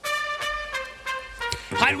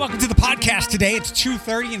Hi, and welcome to the podcast today. It's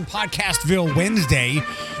 2:30 in Podcastville, Wednesday,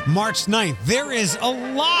 March 9th. There is a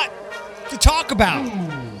lot to talk about.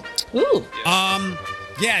 Ooh.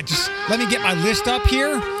 Yeah, just let me get my list up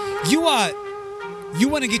here. You want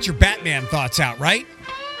to get your Batman thoughts out, right?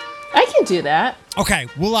 I can do that. Okay,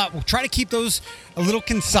 we'll try to keep those a little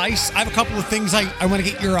concise. I have a couple of things I want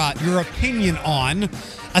to get your opinion on.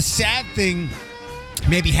 A sad thing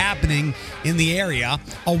may be happening in the area.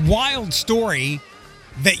 A wild story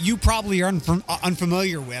that you probably are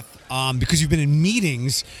unfamiliar with because you've been in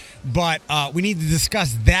meetings, but we need to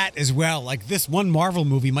discuss that as well. Like, this one Marvel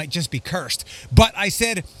movie might just be cursed. But I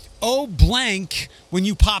said, oh, blank, when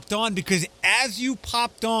you popped on, because as you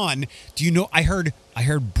popped on, do you know, I heard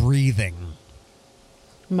breathing.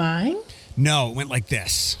 Mine? No, it went like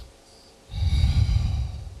this.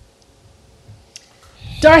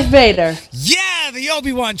 Darth Vader. Yeah, the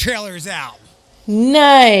Obi-Wan trailer is out.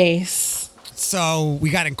 Nice. So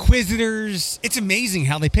we got Inquisitors. It's amazing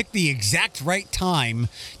how they picked the exact right time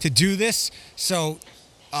to do this. So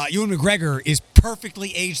Ewan McGregor is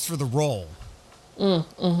perfectly aged for the role.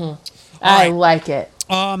 I like it.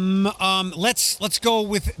 Let's go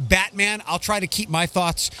with Batman. I'll try to keep my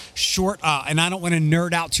thoughts short, and I don't want to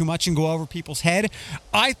nerd out too much and go over people's head.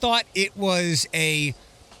 I thought it was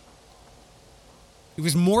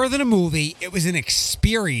more than a movie. It was an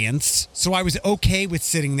experience. So I was okay with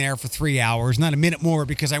sitting there for 3 hours, not a minute more,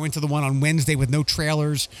 because I went to the one on Wednesday with no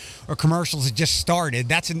trailers or commercials. It just started.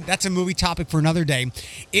 That's a movie topic for another day.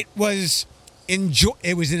 It was an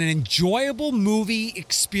enjoyable movie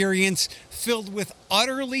experience filled with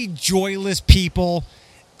utterly joyless people,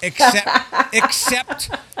 except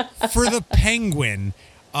for the Penguin,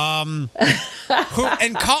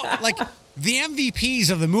 the MVPs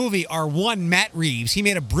of the movie are, one, Matt Reeves. He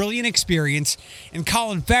made a brilliant experience, and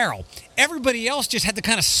Colin Farrell. Everybody else just had to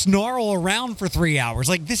kind of snarl around for 3 hours.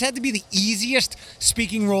 Like, this had to be the easiest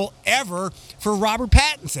speaking role ever for Robert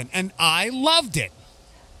Pattinson, and I loved it.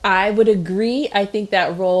 I would agree. I think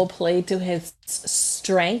that role played to his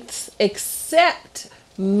strengths, except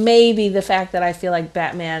maybe the fact that I feel like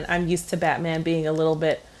I'm used to Batman being a little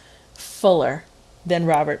bit fuller than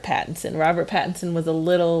Robert Pattinson. Robert Pattinson was a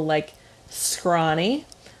little, scrawny,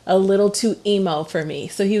 a little too emo for me.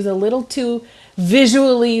 So he was a little too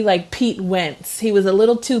visually like Pete Wentz. He was a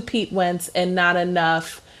little too Pete Wentz and not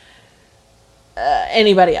enough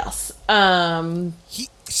anybody else. I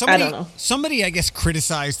don't know. Somebody, I guess,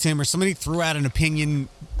 criticized him, or somebody threw out an opinion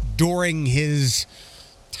during his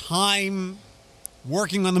time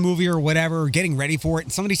working on the movie or whatever, getting ready for it.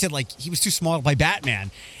 And somebody said, he was too small to play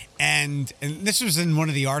Batman. And this was in one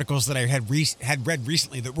of the articles that I had read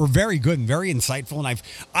recently that were very good and very insightful. And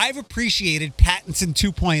I've appreciated Pattinson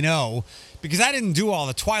 2.0 because I didn't do all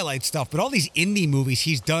the Twilight stuff, but all these indie movies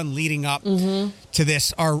he's done leading up to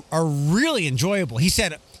this are really enjoyable. He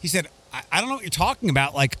said, I don't know what you're talking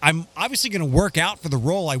about. I'm obviously going to work out for the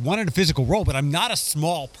role. I wanted a physical role, but I'm not a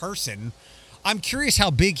small person. I'm curious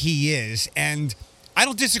how big he is, and I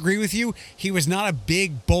don't disagree with you. He was not a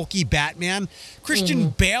big, bulky Batman.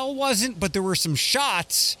 Christian Bale wasn't, but there were some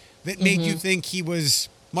shots that made you think he was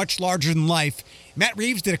much larger than life. Matt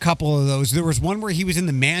Reeves did a couple of those. There was one where he was in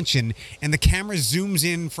the mansion, and the camera zooms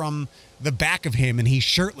in from the back of him, and he's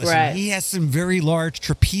shirtless. Right. And he has some very large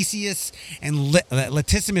trapezius and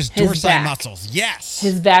latissimus dorsi muscles. Yes.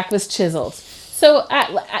 His back was chiseled. So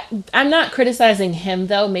I'm not criticizing him,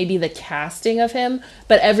 though, maybe the casting of him,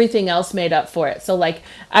 but everything else made up for it. So,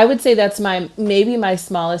 I would say that's maybe my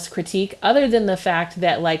smallest critique, other than the fact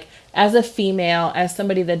that, as a female, as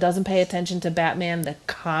somebody that doesn't pay attention to Batman, the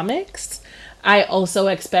comics, I also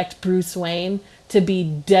expect Bruce Wayne to be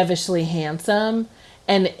devilishly handsome,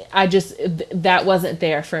 and that wasn't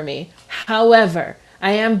there for me. However,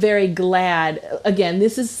 I am very glad, again,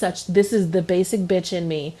 this is the basic bitch in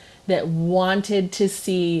me that wanted to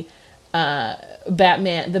see the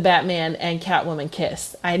Batman and Catwoman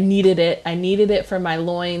kiss. I needed it. I needed it for my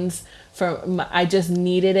loins. I just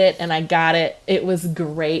needed it, and I got it. It was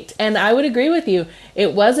great. And I would agree with you.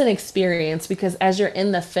 It was an experience because as you're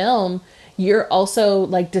in the film, you're also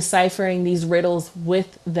deciphering these riddles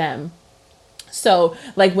with them. So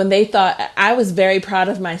when they thought, I was very proud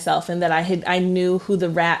of myself in that I knew who the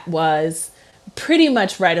rat was pretty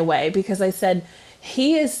much right away, because I said,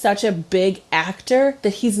 he is such a big actor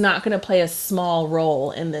that he's not going to play a small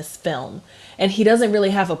role in this film. And he doesn't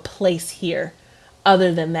really have a place here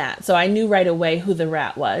other than that. So I knew right away who the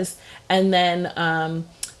rat was. And then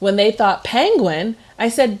when they thought penguin, I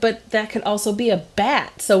said, but that could also be a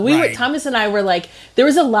bat. So Thomas and I were there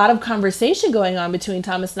was a lot of conversation going on between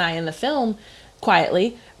Thomas and I in the film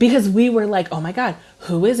quietly, because we were like, oh my God,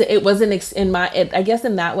 who is it? It was an I guess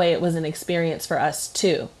in that way, it was an experience for us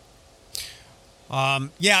too.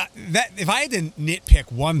 Yeah, that if I had to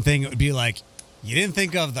nitpick one thing, it would be like, you didn't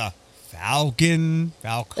think of the Falcon.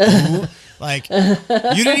 Like,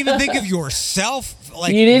 you didn't even think of yourself.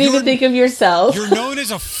 Like, you didn't even think of yourself. You're known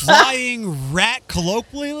as a flying rat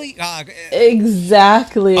colloquially.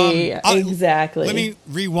 Exactly. Exactly. Let me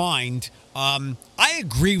rewind. I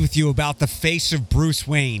agree with you about the face of Bruce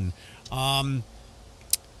Wayne. Robert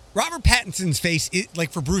Pattinson's face,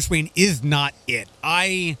 like for Bruce Wayne, is not it.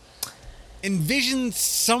 I envision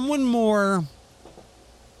someone more.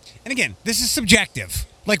 And again, this is subjective.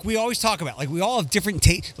 Like we always talk about, like we all have different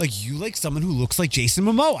tastes. Like you like someone who looks like Jason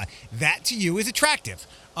Momoa. That to you is attractive.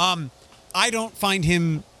 I don't find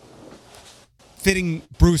him fitting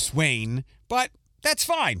Bruce Wayne, but that's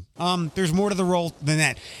fine. There's more to the role than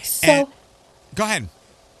that. So, go ahead.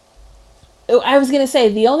 I was going to say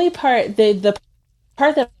the only part, the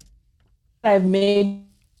part that I've made.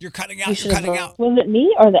 You're cutting out. You're cutting out. Was it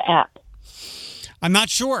me or the app? I'm not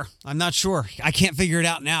sure. I can't figure it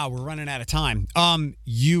out now. We're running out of time. I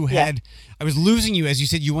was losing you as you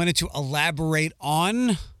said you wanted to elaborate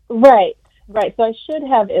on. Right. So I should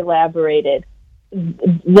have elaborated.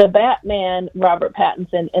 The Batman, Robert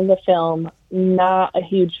Pattinson in the film, not a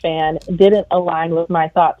huge fan, didn't align with my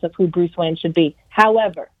thoughts of who Bruce Wayne should be.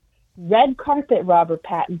 However, red carpet Robert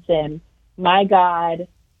Pattinson, my God,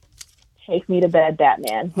 take me to bed,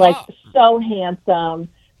 Batman. Like, so handsome.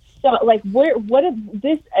 So, like, what if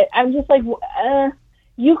this? I'm just like,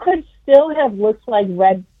 you could still have looked like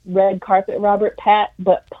red carpet Robert Pat,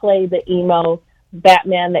 but play the emo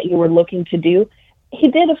Batman that you were looking to do. He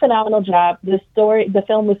did a phenomenal job. The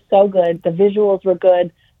film was so good. The visuals were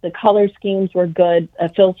good. The color schemes were good.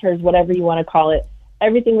 Filters, whatever you want to call it.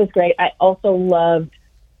 Everything was great. I also loved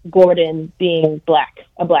Gordon being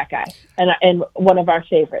a black guy, and one of our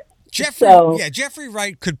favorites. Jeffrey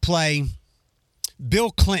Wright could play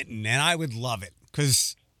Bill Clinton, and I would love it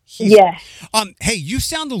because hey, you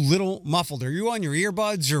sound a little muffled. Are you on your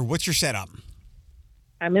earbuds or what's your setup?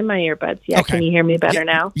 I'm in my earbuds. Yeah, okay. Can you hear me better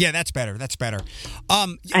now? Yeah, that's better.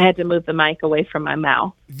 I had to move the mic away from my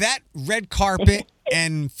mouth. That red carpet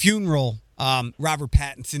and funeral, Robert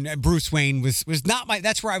Pattinson, Bruce Wayne was not my.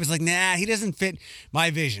 That's where I was like, nah, he doesn't fit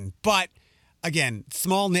my vision. But again,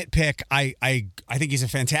 small nitpick. I think he's a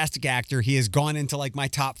fantastic actor. He has gone into like my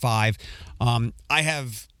top 5. I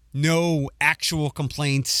have no actual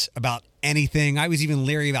complaints about anything. I was even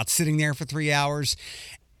leery about sitting there for 3 hours.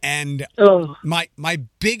 And my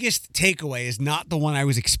biggest takeaway is not the one I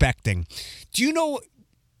was expecting. Do you know,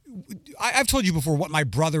 I've told you before what my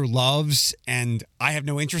brother loves, and I have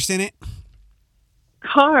no interest in it.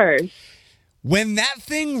 Cars. When that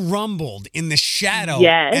thing rumbled in the shadow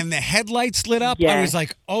and the headlights lit up, I was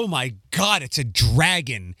like, oh my God, it's a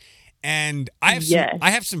dragon. And I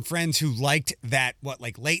have some friends who liked that,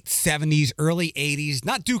 late 70s, early 80s,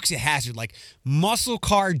 not Dukes of Hazzard, like muscle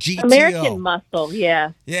car GTO. American Muscle,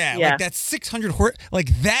 yeah. Yeah, like that 600 horse,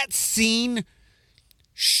 like that scene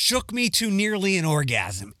shook me to nearly an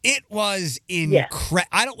orgasm. It was incredible.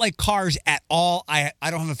 I don't like cars at all. I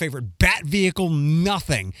don't have a favorite bat vehicle,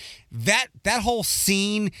 nothing. That whole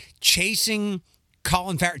scene chasing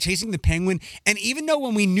Colin Farrell, chasing the Penguin, and even though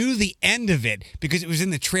when we knew the end of it, because it was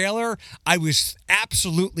in the trailer, I was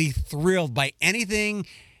absolutely thrilled by anything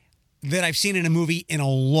that I've seen in a movie in a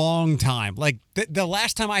long time. Like the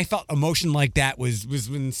last time I felt emotion like that was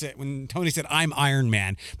when Tony said, "I'm Iron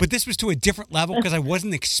Man," but this was to a different level because I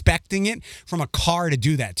wasn't expecting it from a car to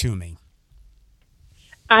do that to me.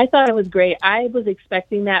 I thought it was great. I was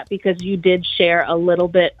expecting that because you did share a little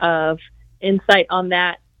bit of insight on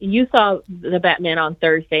that. You saw the Batman on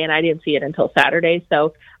Thursday, and I didn't see it until Saturday,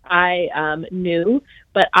 so I knew.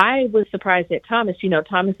 But I was surprised at Thomas. You know,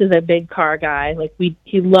 Thomas is a big car guy. Like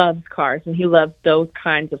he loves cars, and he loves those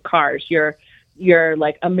kinds of cars. Your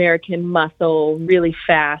like American Muscle, really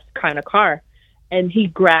fast kind of car. And he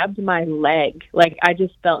grabbed my leg. Like I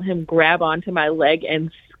just felt him grab onto my leg and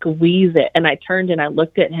squeeze it. And I turned and I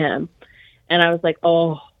looked at him, and I was like,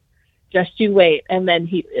 oh. Just you wait. And then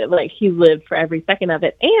he lived for every second of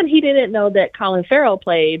it. And he didn't know that Colin Farrell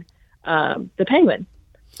played the Penguin.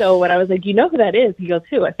 So when I was like, you know who that is? He goes,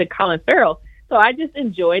 who? I said, Colin Farrell. So I just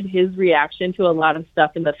enjoyed his reaction to a lot of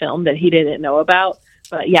stuff in the film that he didn't know about.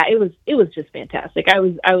 But yeah, it was just fantastic. I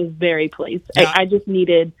was very pleased. Yeah. I just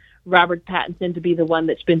needed Robert Pattinson to be the one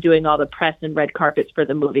that's been doing all the press and red carpets for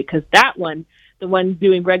the movie. Because the one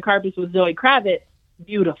doing red carpets was Zoe Kravitz.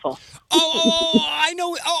 Beautiful. I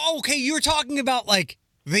know. Oh, okay. You were talking about like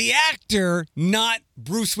The actor, not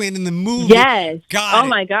Bruce Wayne in the movie. Yes. Got oh it.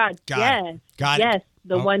 my God. Got yes. it. Got it. Yes.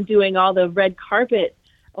 The Oh. one doing all the red carpet.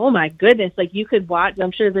 Oh my goodness. Like you could watch,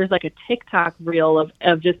 I'm sure there's like a TikTok reel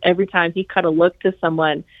of just every time he cut a look to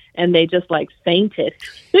someone and they just like fainted.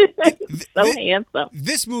 So handsome.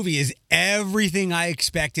 This movie is everything I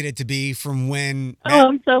expected it to be from when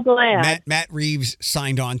I'm so glad. Matt Reeves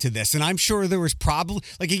signed on to this. And I'm sure there was probably,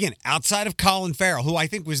 like, again, outside of Colin Farrell, who I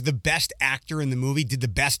think was the best actor in the movie, did the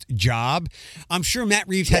best job, I'm sure Matt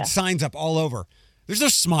Reeves had signs up all over. There's no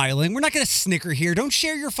smiling. We're not going to snicker here. Don't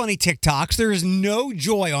share your funny TikToks. There is no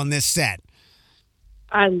joy on this set.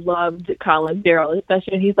 I loved Colin Farrell,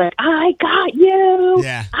 especially when he's like, I got you.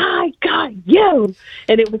 Yeah. I got you.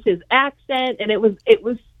 And it was his accent, and it was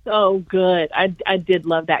so good. I did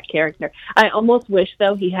love that character. I almost wish,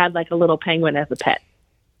 though, he had like a little penguin as a pet.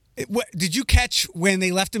 Did you catch when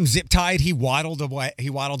they left him zip tied? He waddled away.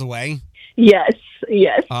 Yes.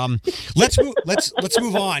 Let's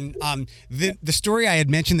move on. The story I had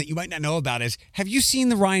mentioned that you might not know about is: have you seen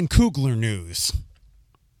the Ryan Coogler news?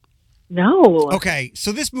 No. Okay,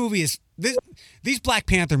 so this movie is these Black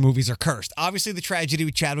Panther movies are cursed. Obviously, the tragedy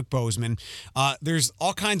with Chadwick Boseman. There's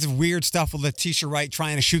all kinds of weird stuff with Letitia Wright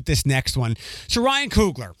trying to shoot this next one. So Ryan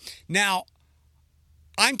Coogler. Now,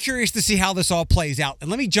 I'm curious to see how this all plays out. And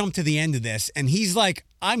let me jump to the end of this. And he's like,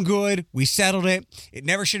 I'm good. We settled it. It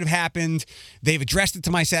never should have happened. They've addressed it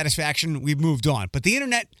to my satisfaction. We've moved on. But the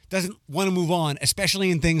internet doesn't want to move on,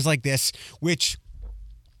 especially in things like this, which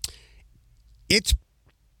it's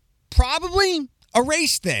probably a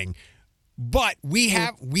race thing. But we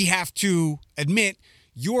have to admit,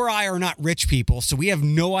 you or I are not rich people, so we have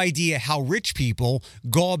no idea how rich people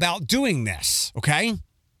go about doing this, okay?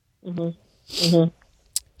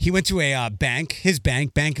 He went to a bank, his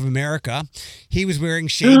bank, Bank of America. He was wearing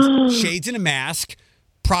shades and a mask,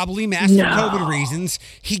 probably masked for COVID reasons.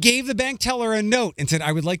 He gave the bank teller a note and said,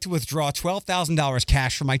 I would like to withdraw $12,000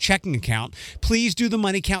 cash from my checking account. Please do the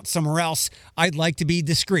money count somewhere else. I'd like to be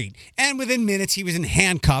discreet. And within minutes, he was in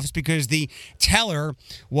handcuffs because the teller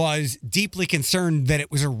was deeply concerned that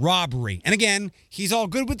it was a robbery. And again, he's all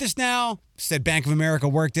good with this now. Said Bank of America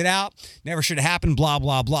worked it out. Never should have happened, blah,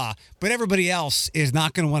 blah, blah. But everybody else is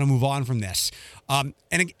not going to want to move on from this. And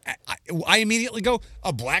I immediately go,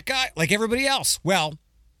 a black guy like everybody else. Well,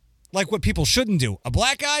 like what people shouldn't do. A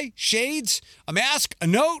black guy, shades, a mask, a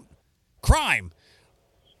note, crime.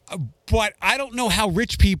 But I don't know how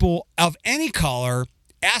rich people of any color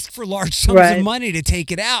ask for large sums of money to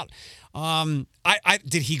take it out.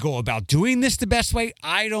 Did he go about doing this the best way?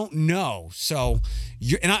 I don't know. So,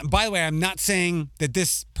 by the way, I'm not saying that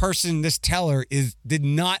this person, this teller, did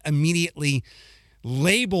not immediately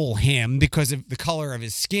label him because of the color of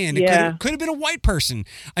his skin. It could have been a white person.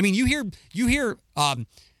 I mean, you hear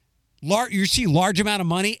you see large amount of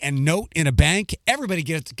money and note in a bank, everybody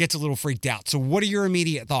gets a little freaked out. So what are your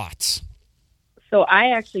immediate thoughts? So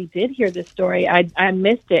I actually did hear this story. I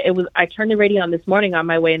missed it. I turned the radio on this morning on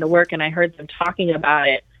my way into work, and I heard them talking about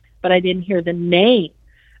it, but I didn't hear the name.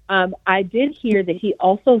 I did hear that he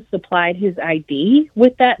also supplied his ID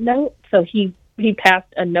with that note. So he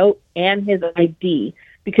passed a note and his ID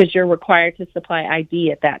because you're required to supply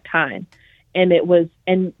ID at that time. And it was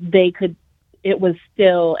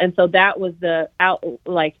still, and so that was I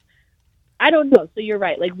don't know. So you're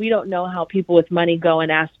right. Like, we don't know how people with money go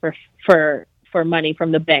and ask for money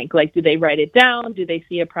from the bank. Like, do they write it down? Do they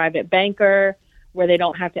see a private banker where they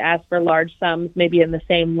don't have to ask for large sums, maybe in the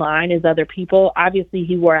same line as other people? Obviously,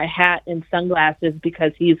 he wore a hat and sunglasses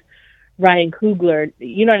because he's Ryan Coogler.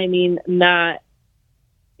 You know what I mean?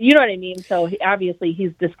 So obviously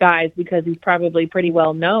he's disguised because he's probably pretty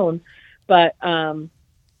well known. But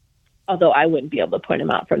although I wouldn't be able to point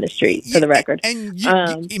him out from the street, for the record. And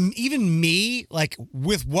even me, like,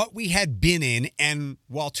 with what we had been in, and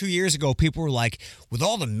while 2 years ago people were like, with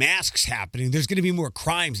all the masks happening, there's going to be more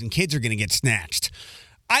crimes and kids are going to get snatched.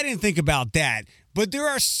 I didn't think about that. But there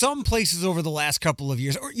are some places over the last couple of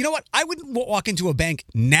years, or you know what? I wouldn't walk into a bank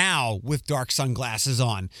now with dark sunglasses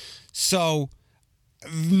on. So,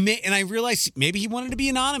 and I realized maybe he wanted to be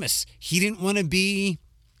anonymous. He didn't want to be...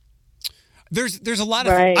 There's a lot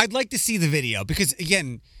of... Right. I'd like to see the video because,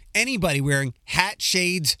 again, anybody wearing hat,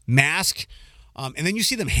 shades, mask, and then you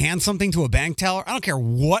see them hand something to a bank teller, I don't care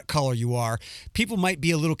what color you are, people might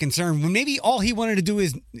be a little concerned when maybe all he wanted to do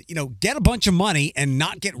is, get a bunch of money and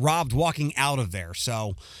not get robbed walking out of there.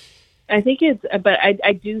 So... I think but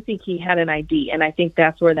I do think he had an ID, and I think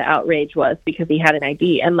that's where the outrage was, because he had an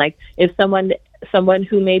ID. And like, if someone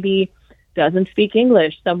who maybe doesn't speak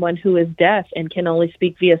English, someone who is deaf and can only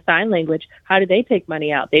speak via sign language, how do they take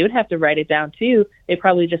money out? They would have to write it down too. They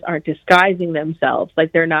probably just aren't disguising themselves.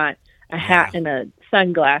 Like they're not a hat and a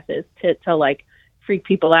sunglasses to like freak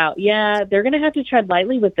people out. Yeah, they're going to have to tread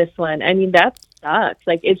lightly with this one. I mean, that sucks.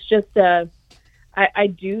 Like it's just I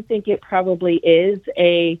do think it probably is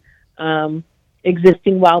a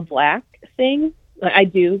existing while black thing. I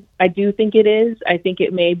do think it is. I think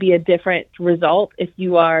it may be a different result if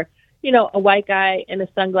you are, you know, a white guy in the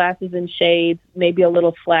sunglasses and shades, maybe a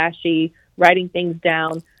little flashy, writing things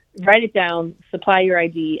down. Write it down, supply your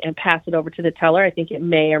ID, and pass it over to the teller. I think it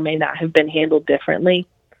may or may not have been handled differently.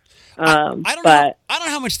 I don't know. I don't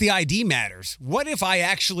know how much the ID matters. What if I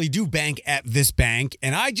actually do bank at this bank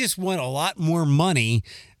and I just want a lot more money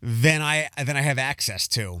than I have access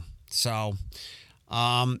to? So,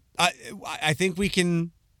 I think we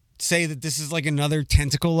can say that this is like another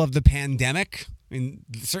tentacle of the pandemic. I mean,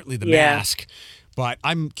 certainly the mask. But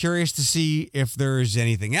I'm curious to see if there's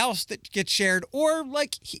anything else that gets shared, or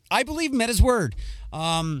like I believe Meta's word.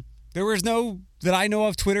 There was no, that I know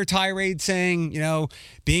of, Twitter tirade saying, you know,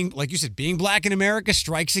 being, like you said, being black in America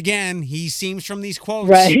strikes again. He seems from these quotes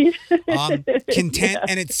right. Content,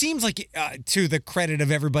 and it seems like to the credit of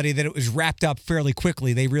everybody that it was wrapped up fairly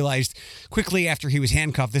quickly. They realized quickly after he was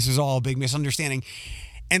handcuffed, this was all a big misunderstanding.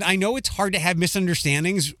 And I know it's hard to have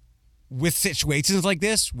misunderstandings with situations like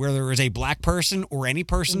this where there is a black person or any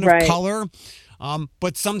person of color.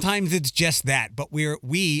 But sometimes it's just that. But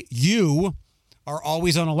you are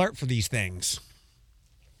always on alert for these things.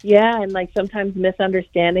 Yeah, and like sometimes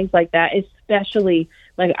misunderstandings like that, especially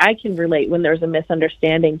like I can relate when there's a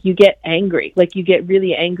misunderstanding. You get angry, like you get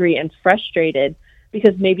really angry and frustrated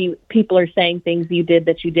because maybe people are saying things you did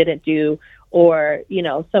that you didn't do, or, you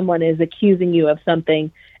know, someone is accusing you of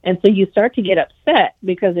something. And so you start to get upset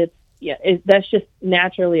because that's just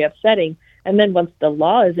naturally upsetting. And then once the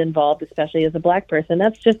law is involved, especially as a black person,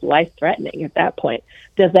 that's just life-threatening at that point.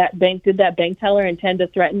 Did that bank teller intend to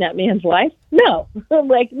threaten that man's life? No.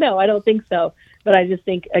 No, I don't think so. But I just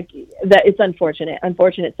think that it's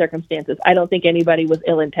unfortunate circumstances. I don't think anybody was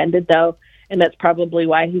ill-intended, though, and that's probably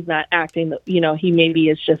why he's not acting. You know, he maybe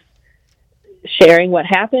is just sharing what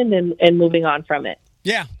happened and moving on from it.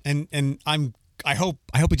 Yeah, and I hope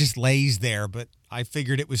it just lays there, but I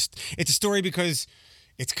figured it's a story because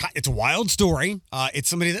it's a wild story. It's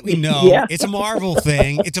somebody that we know. Yeah. It's a Marvel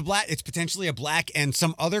thing. It's potentially a black and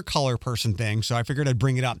some other color person thing. So I figured I'd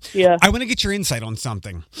bring it up. Yeah. I want to get your insight on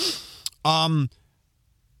something. When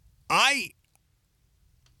I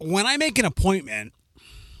make an appointment,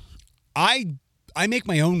 I make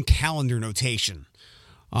my own calendar notation.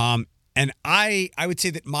 And I would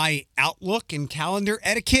say that my Outlook and calendar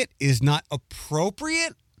etiquette is not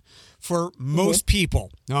appropriate for most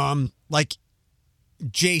people. Like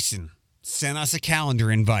Jason sent us a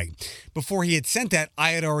calendar invite. Before he had sent that,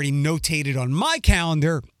 I had already notated on my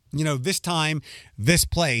calendar, you know, this time, this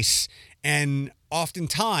place. And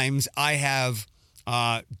oftentimes I have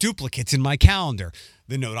duplicates in my calendar.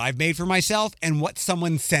 The note I've made for myself and what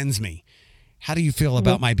someone sends me. How do you feel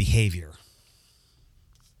about my behavior?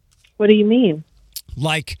 What do you mean?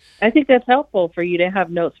 Like, I think that's helpful for you to have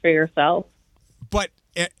notes for yourself. But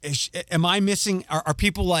am I missing? Are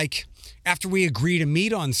people like, after we agree to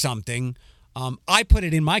meet on something, I put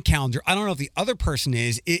it in my calendar. I don't know if the other person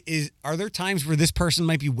is. Are there times where this person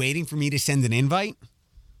might be waiting for me to send an invite?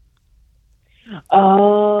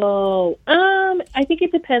 Oh, I think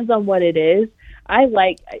it depends on what it is.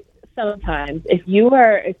 Sometimes if you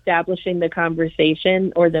are establishing the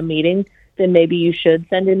conversation or the meeting, then maybe you should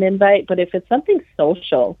send an invite. But if it's something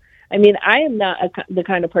social, I mean, I am not the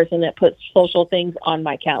kind of person that puts social things on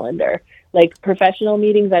my calendar. Like professional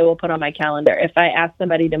meetings, I will put on my calendar. If I ask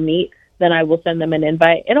somebody to meet, then I will send them an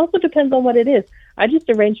invite. It also depends on what it is. I just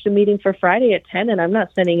arranged a meeting for Friday at 10, and I'm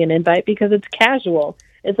not sending an invite because it's casual.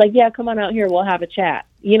 It's like, yeah, come on out here. We'll have a chat.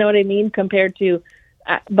 You know what I mean? Compared to,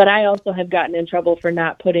 but I also have gotten in trouble for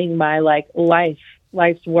not putting my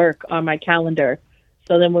life's work on my calendar.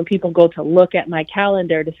 So then when people go to look at my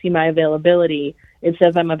calendar to see my availability, it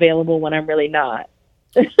says I'm available when I'm really not.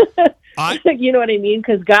 You know what I mean?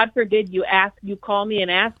 Because God forbid you call me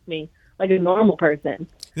and ask me like a normal person.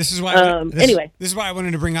 This is why. Anyway, this is why I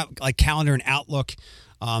wanted to bring up like calendar and Outlook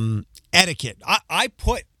etiquette. I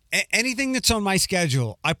put anything that's on my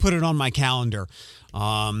schedule. I put it on my calendar.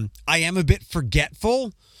 I am a bit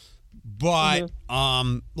forgetful, But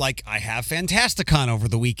like I have Fantasticon over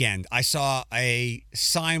the weekend. I saw a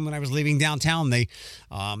sign when I was leaving downtown. They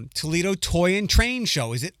Toledo Toy and Train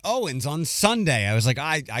Show is at Owens on Sunday. I was like,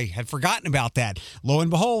 I had forgotten about that. Lo and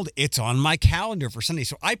behold, it's on my calendar for Sunday.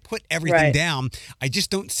 So I put everything down. I just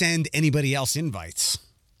don't send anybody else invites.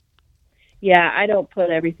 Yeah, I don't put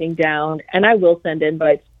everything down, and I will send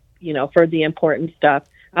invites, for the important stuff.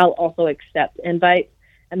 I'll also accept invites.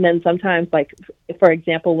 And then sometimes, like, for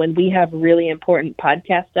example, when we have really important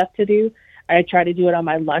podcast stuff to do, I try to do it on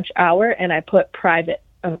my lunch hour, and I put private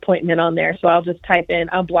appointment on there. So I'll just type in,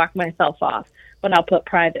 I'll block myself off, but I'll put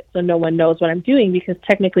private so no one knows what I'm doing, because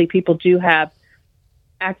technically people do have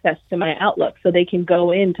access to my Outlook. So they can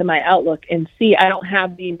go into my Outlook and see I don't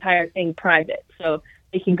have the entire thing private. So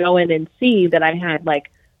they can go in and see that I had,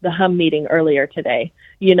 like, the hum meeting earlier today,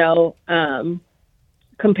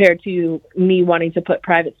 compared to me wanting to put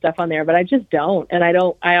private stuff on there, but I just don't. And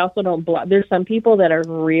I also don't block. There's some people that are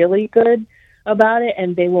really good about it,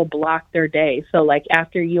 and they will block their day. So, like,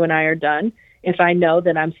 after you and I are done, if I know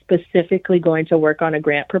that I'm specifically going to work on a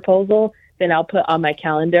grant proposal, then I'll put on my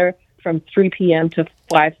calendar from 3 p.m. to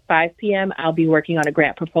 5 p.m. I'll be working on a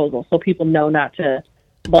grant proposal, so people know not to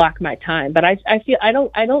block my time. But I feel I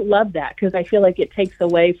don't love that, because I feel like it takes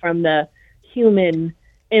away from the human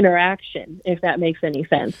interaction, if that makes any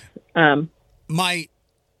sense. My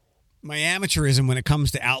amateurism when it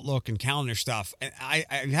comes to Outlook and calendar stuff, and I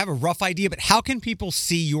have a rough idea, but how can people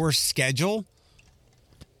see your schedule?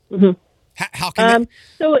 Mm-hmm. How can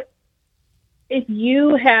so if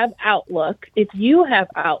you have Outlook,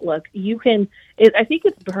 you can. I think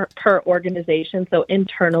it's per organization. So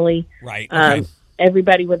internally, right? Okay.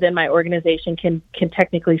 Everybody within my organization can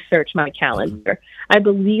technically search my calendar. I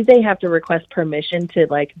believe they have to request permission to,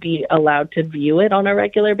 like, be allowed to view it on a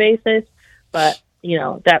regular basis, but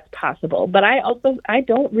that's possible. But I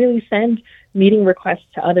don't really send meeting requests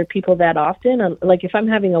to other people that often. Like, if I'm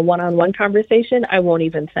having a one-on-one conversation, I won't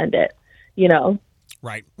even send it.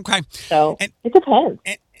 Right. Okay. So it depends.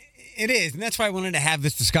 It is, and that's why I wanted to have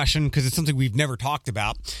this discussion, because it's something we've never talked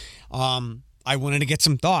about. I wanted to get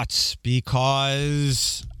some thoughts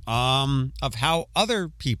because of how other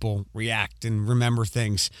people react and remember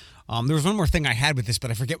things. There was one more thing I had with this,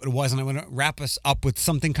 but I forget what it was, and I want to wrap us up with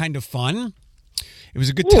something kind of fun. It was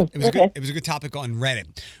a good. It was a good topic on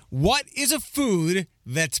Reddit. What is a food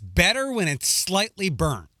that's better when it's slightly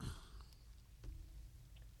burnt?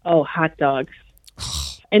 Oh, hot dogs.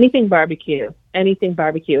 Anything barbecue.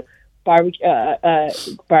 Barbecued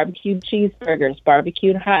cheeseburgers,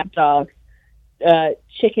 barbecued hot dogs,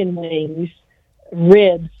 chicken wings,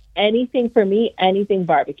 ribs, anything for me, anything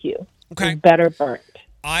barbecue. Okay. Is better burnt.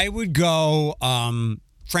 I would go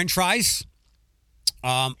French fries.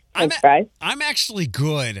 French fries? I'm actually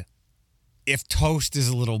good if toast is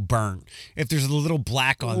a little burnt, if there's a little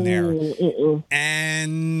black on there.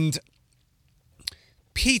 And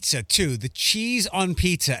pizza too. The cheese on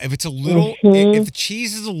pizza, if it's a little, if the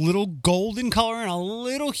cheese is a little golden color and a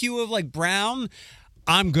little hue of, like, brown,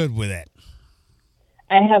 I'm good with it.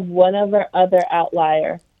 I have one other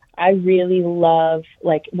outlier. I really love,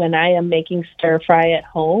 like, when I am making stir fry at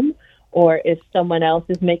home, or if someone else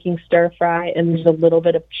is making stir fry and there's a little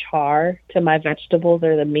bit of char to my vegetables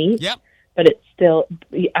or the meat. Yep. But it's still,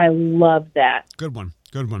 I love that. Good one.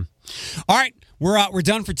 All right, we're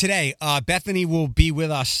done for today. Bethany will be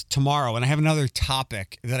with us tomorrow, and I have another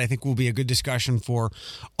topic that I think will be a good discussion for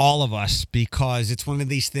all of us, because it's one of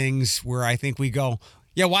these things where I think we go,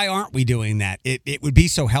 yeah, why aren't we doing that? It would be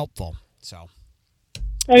so helpful. So,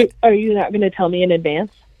 are you not going to tell me in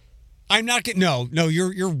advance? I'm not getting. No.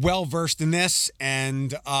 You're well versed in this,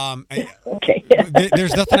 and okay.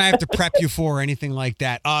 There's nothing I have to prep you for or anything like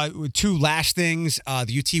that. Two last things.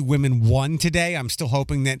 The UT women won today. I'm still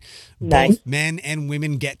hoping that both men and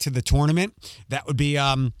women get to the tournament. That would be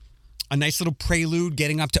a nice little prelude,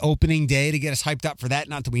 getting up to opening day to get us hyped up for that.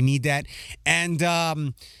 Not that we need that. And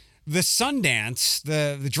the Sundance,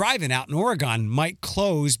 the drive-in out in Oregon, might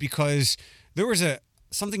close because there was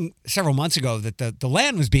something several months ago that the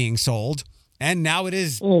land was being sold, and now it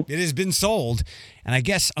has been sold. And I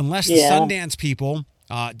guess unless the Sundance people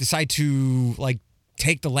decide to, like,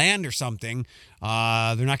 take the land or something, they're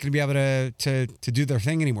not going to be able to do their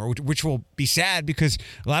thing anymore, which will be sad, because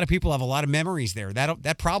a lot of people have a lot of memories there.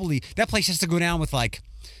 That place has to go down with, like,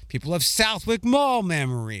 people have Southwick Mall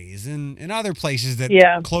memories and other places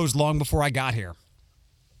that closed long before I got here.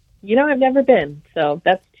 I've never been, so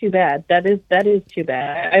that's too bad. That is too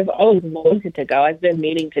bad. I've always wanted to go. I've been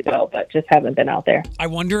meaning to go, but just haven't been out there. I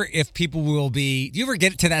wonder if people will be. Do you ever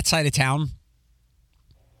get to that side of town?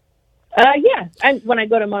 Yeah, when I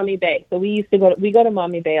go to Maumee Bay. So we go to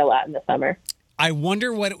Maumee Bay a lot in the summer. I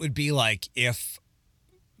wonder what it would be like if,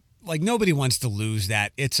 like, nobody wants to lose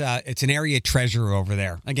that. It's an area treasure over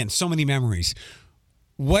there. Again, so many memories.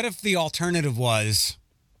 What if the alternative was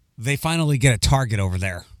they finally get a Target over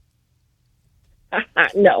there?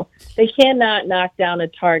 No, they cannot knock down a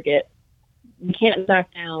Target. You can't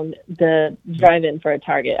knock down the drive-in for a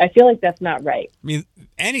Target. I feel like that's not right. I mean,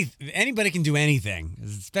 anybody can do anything,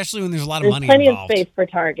 especially when there's a lot of There's money plenty involved. of space for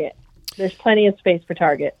Target. There's plenty of space for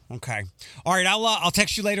Target. Okay. All right. I'll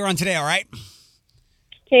text you later on today. All right.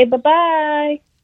 Okay. Bye-bye.